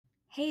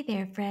Hey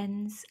there,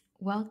 friends.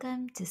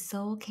 Welcome to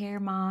Soul Care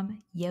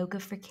Mom Yoga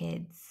for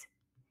Kids.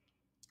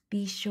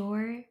 Be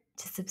sure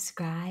to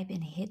subscribe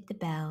and hit the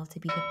bell to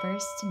be the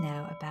first to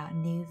know about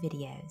new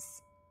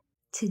videos.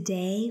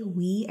 Today,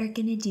 we are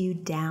going to do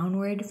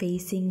downward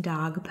facing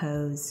dog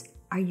pose.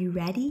 Are you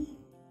ready?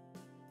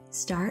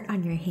 Start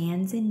on your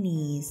hands and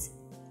knees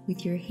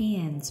with your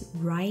hands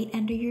right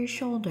under your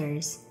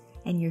shoulders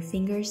and your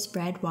fingers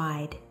spread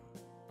wide.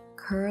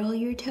 Curl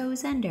your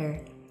toes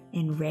under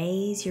and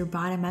raise your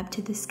bottom up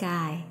to the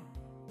sky.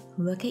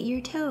 Look at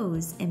your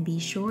toes and be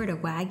sure to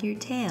wag your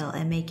tail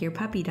and make your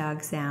puppy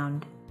dog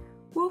sound.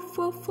 Woof,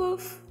 woof,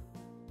 woof.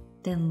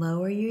 Then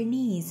lower your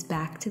knees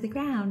back to the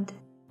ground.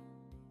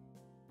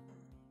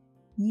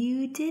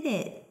 You did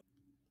it!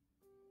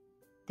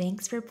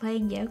 Thanks for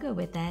playing yoga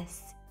with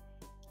us.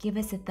 Give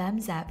us a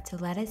thumbs up to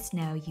let us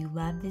know you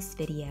love this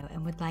video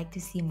and would like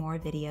to see more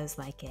videos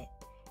like it.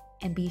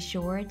 And be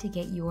sure to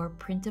get your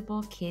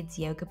printable kids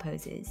yoga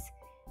poses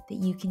that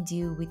you can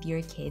do with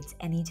your kids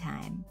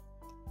anytime.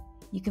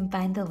 You can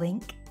find the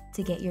link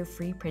to get your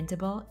free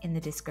printable in the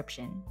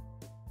description.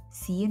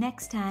 See you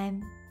next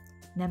time.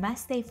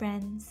 Namaste,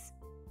 friends.